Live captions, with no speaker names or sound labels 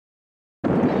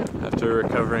After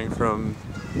recovering from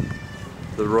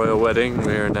the royal wedding,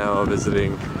 we are now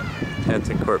visiting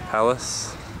Hampton Court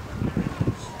Palace,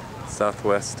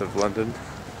 southwest of London.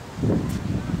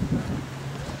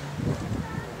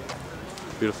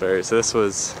 Beautiful area. So this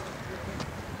was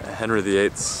Henry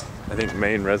VIII's, I think,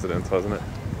 main residence, wasn't it? I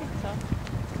think so.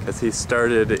 Because he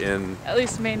started in... At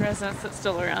least main residence that's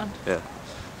still around. Yeah.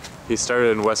 He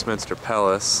started in Westminster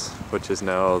Palace, which is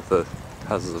now the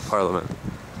Houses of Parliament.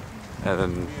 And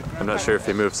then, I'm not sure if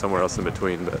he moved somewhere else in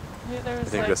between, but There was I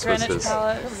think like this was Greenwich his...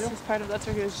 Palace, was part of that's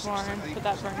where he was born, but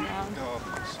that burned down.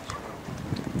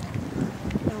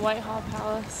 And Whitehall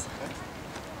Palace,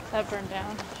 that burned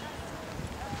down.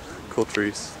 Cool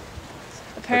trees.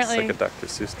 Apparently, like a Dr.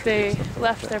 Seuss tree they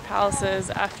left like their palaces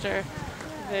after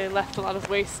they left a lot of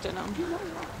waste in them.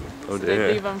 Oh so dear.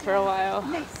 they leave them for a while.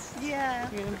 Yeah.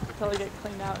 Until they get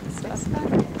cleaned out and stuff.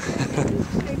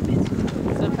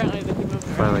 So apparently they moved around.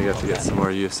 Finally got to get some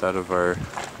more use out of our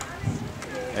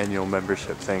annual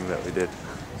membership thing that we did.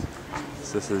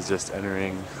 So this is just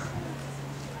entering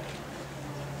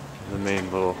the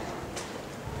main little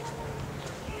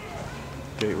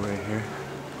gateway here.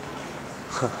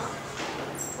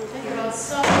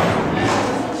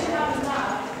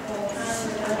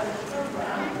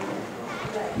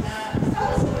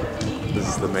 This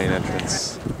is the main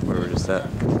entrance where we're just at,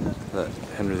 that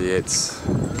Henry VIII's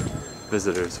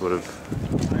visitors would have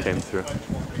came through.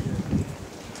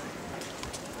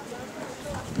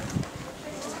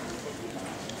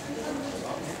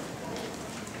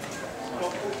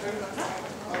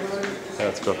 Yeah,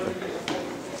 let's go up there.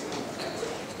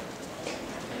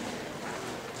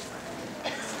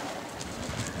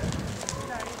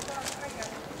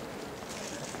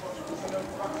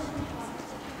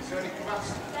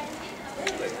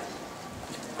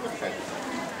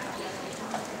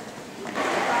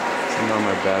 So now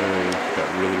my battery got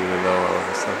really low all of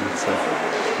a sudden, so I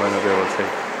might not be able to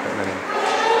take that many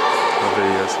more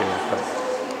videos here. But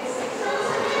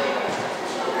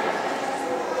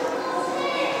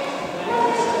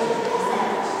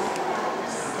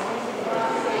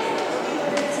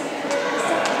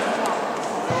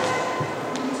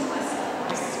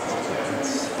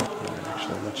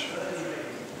actually much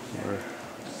more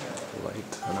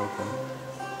light and open.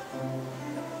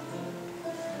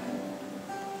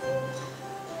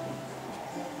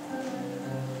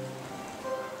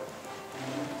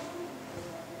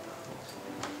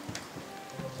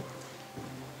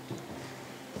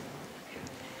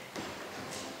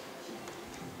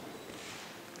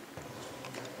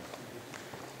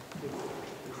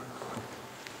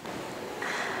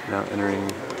 Now entering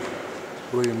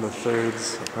William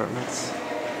III's apartments.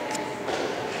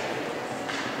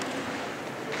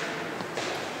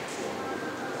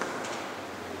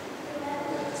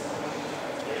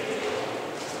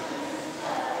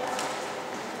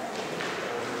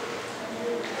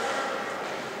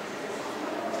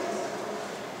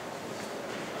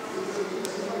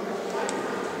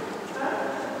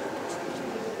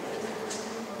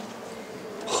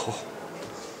 Oh.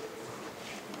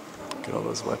 Look at all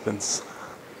those weapons.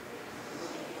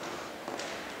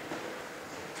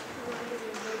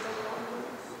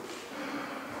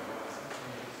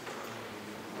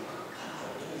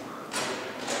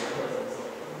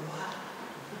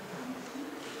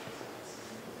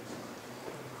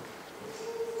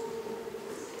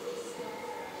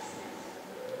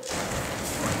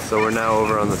 So we're now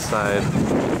over on the side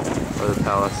of the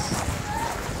palace,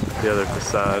 the other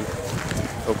facade,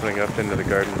 opening up into the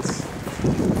gardens.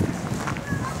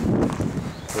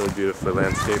 Really beautifully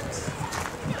landscaped.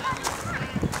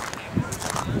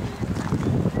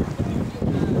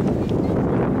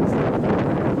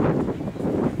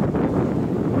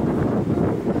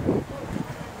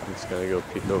 I'm just gonna go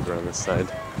peek over on this side.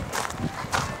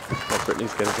 Oh,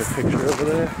 Brittany's getting her picture over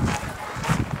there.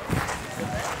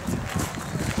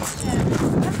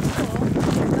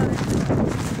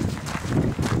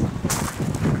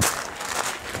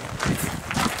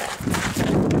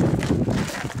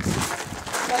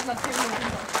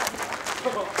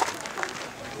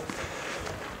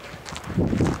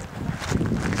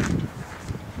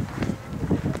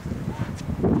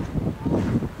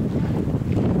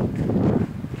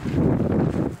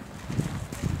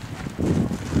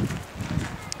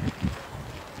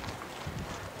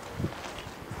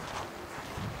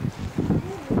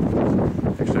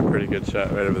 Actually, a pretty good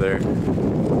shot right over there.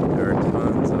 There are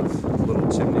tons of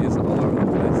little chimneys all over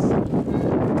the place,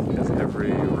 because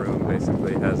every room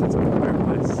basically has its own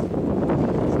fireplace.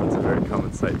 So it's a very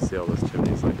common sight to see all those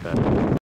chimneys like that.